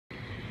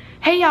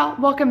Hey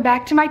y'all, welcome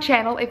back to my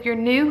channel. If you're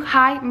new,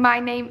 hi, my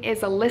name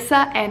is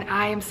Alyssa and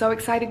I am so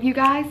excited you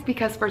guys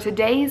because for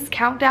today's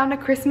countdown to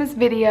Christmas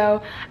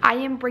video, I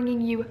am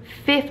bringing you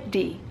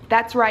 50,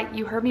 that's right,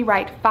 you heard me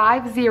right,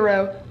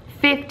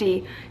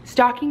 50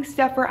 stocking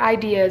stuffer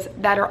ideas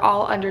that are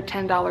all under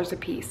 $10 a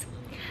piece.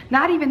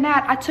 Not even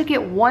that, I took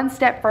it one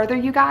step further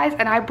you guys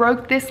and I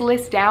broke this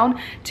list down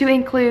to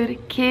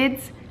include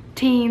kids,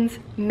 teens,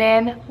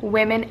 men,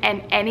 women,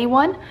 and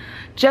anyone,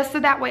 just so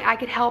that way I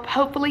could help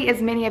hopefully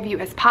as many of you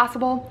as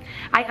possible.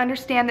 I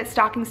understand that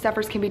stocking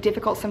stuffers can be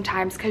difficult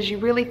sometimes because you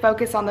really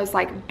focus on those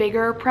like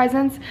bigger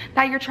presents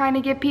that you're trying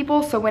to give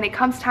people, so when it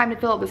comes time to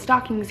fill up the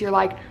stockings, you're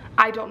like,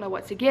 I don't know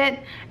what to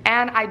get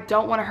and I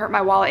don't want to hurt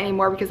my wallet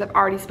anymore because I've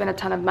already spent a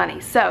ton of money.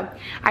 So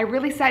I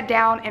really sat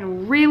down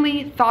and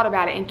really thought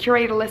about it and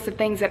curated a list of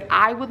things that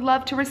I would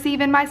love to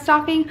receive in my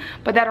stocking,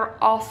 but that are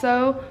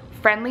also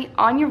friendly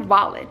on your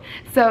wallet.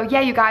 So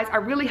yeah, you guys, I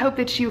really hope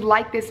that you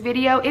like this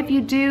video. If you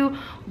do,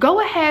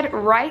 go ahead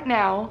right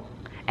now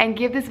and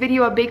give this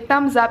video a big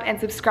thumbs up and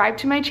subscribe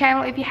to my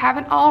channel if you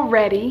haven't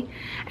already.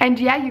 And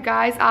yeah, you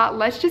guys,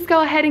 let's just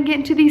go ahead and get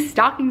into these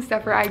stocking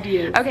stuffer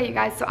ideas. Okay, you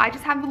guys, so I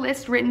just have the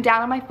list written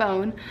down on my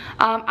phone.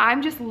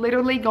 I'm just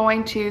literally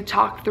going to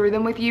talk through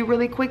them with you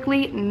really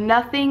quickly.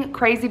 Nothing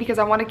crazy because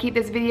I want to keep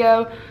this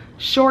video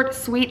short,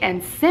 sweet,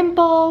 and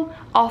simple.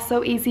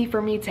 Also easy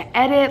for me to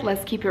edit.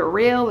 Let's keep it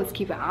real. Let's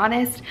keep it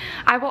honest.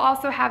 I will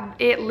also have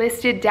it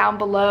listed down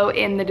below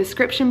in the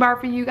description bar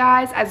for you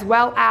guys, as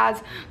well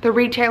as the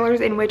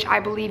retailers in which I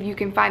believe you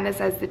can find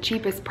this as the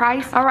cheapest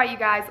price. All right, you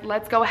guys,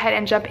 let's go ahead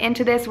and jump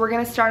into this. We're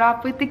gonna start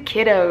off with the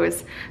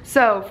kiddos.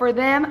 So for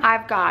them,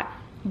 I've got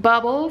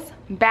Bubbles,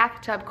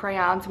 bathtub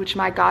crayons, which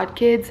my god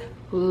kids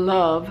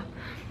love,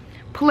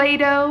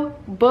 Play-Doh,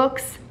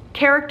 books,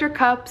 character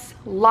cups,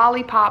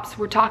 lollipops.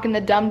 We're talking the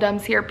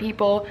dum-dums here,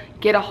 people.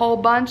 Get a whole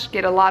bunch,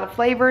 get a lot of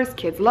flavors.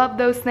 Kids love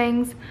those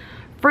things.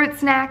 Fruit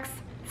snacks,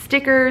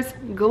 stickers,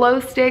 glow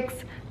sticks,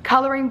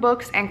 coloring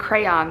books, and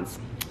crayons.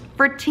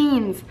 For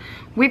teens,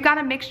 we've got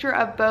a mixture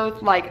of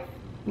both like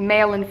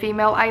male and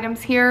female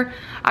items here.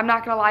 I'm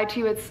not gonna lie to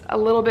you, it's a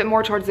little bit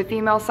more towards the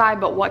female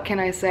side, but what can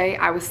I say?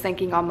 I was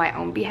thinking on my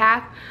own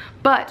behalf.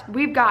 But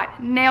we've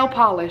got nail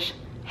polish,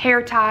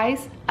 hair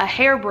ties, a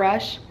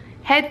hairbrush,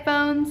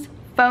 headphones,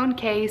 phone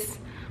case,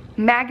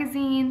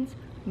 magazines,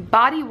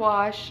 body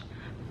wash,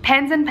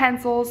 pens and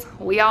pencils.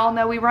 We all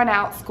know we run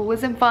out. School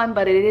isn't fun,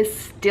 but it is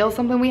still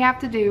something we have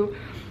to do.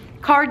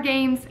 Card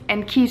games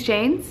and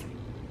keychains.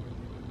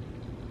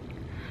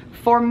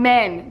 For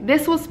men,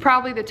 this was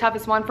probably the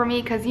toughest one for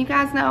me because you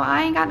guys know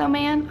I ain't got no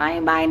man. I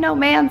ain't buying no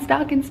man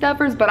stocking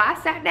stuffers, but I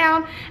sat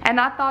down and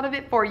I thought of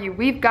it for you.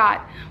 We've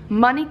got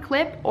money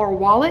clip or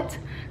wallet,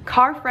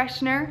 car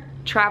freshener,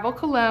 travel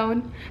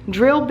cologne,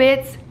 drill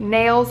bits,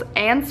 nails,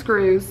 and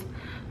screws,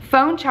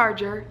 phone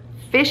charger,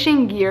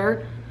 fishing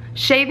gear,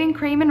 shaving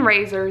cream and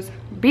razors,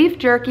 beef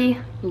jerky,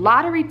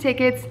 lottery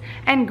tickets,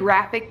 and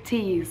graphic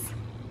tees.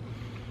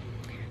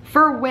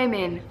 For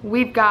women,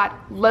 we've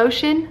got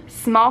lotion,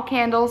 small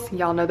candles,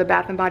 y'all know the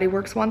Bath & Body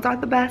Works ones are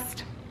the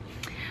best,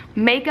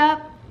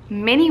 makeup,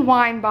 mini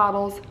wine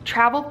bottles,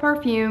 travel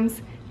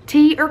perfumes,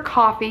 tea or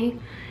coffee,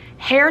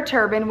 hair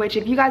turban, which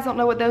if you guys don't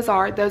know what those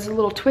are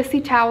little twisty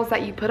towels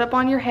that you put up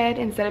on your head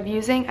instead of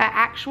using an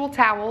actual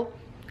towel,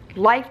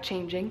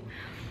 life-changing,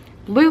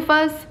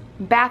 loofahs,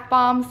 bath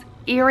bombs,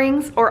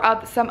 earrings, or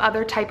some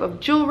other type of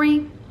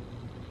jewelry.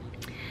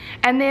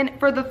 And then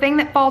for the thing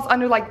that falls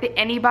under like the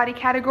anybody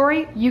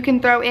category, you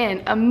can throw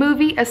in a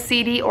movie, a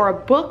CD, or a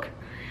book,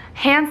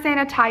 hand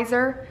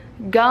sanitizer,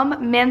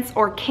 gum, mints,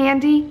 or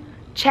candy,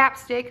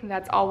 chapstick,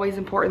 that's always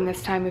important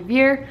this time of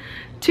year,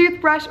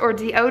 toothbrush or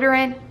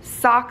deodorant,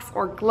 socks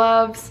or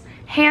gloves,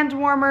 hand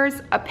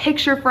warmers, a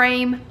picture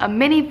frame, a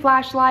mini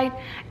flashlight,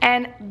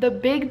 and the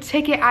big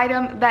ticket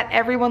item that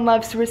everyone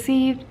loves to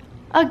receive,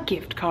 a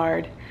gift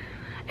card.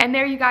 And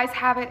there you guys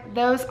have it.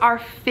 Those are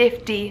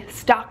 50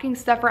 stocking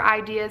stuffer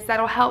ideas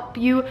that'll help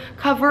you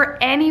cover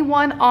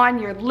anyone on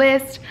your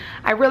list.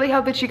 I really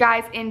hope that you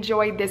guys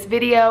enjoyed this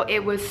video.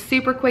 It was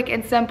super quick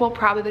and simple,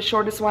 probably the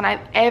shortest one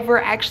I've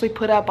ever actually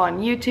put up on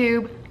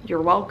YouTube.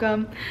 You're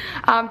welcome.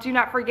 Do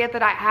not forget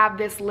that I have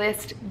this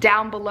list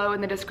down below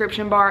in the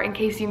description bar in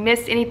case you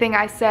missed anything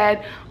I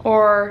said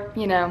or,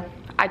 you know,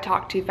 I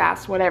talk too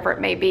fast, whatever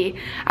it may be.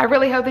 I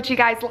really hope that you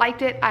guys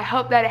liked it. I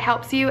hope that it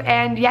helps you.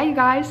 And yeah, you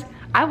guys,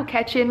 I will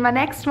catch you in my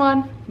next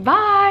one.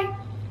 Bye.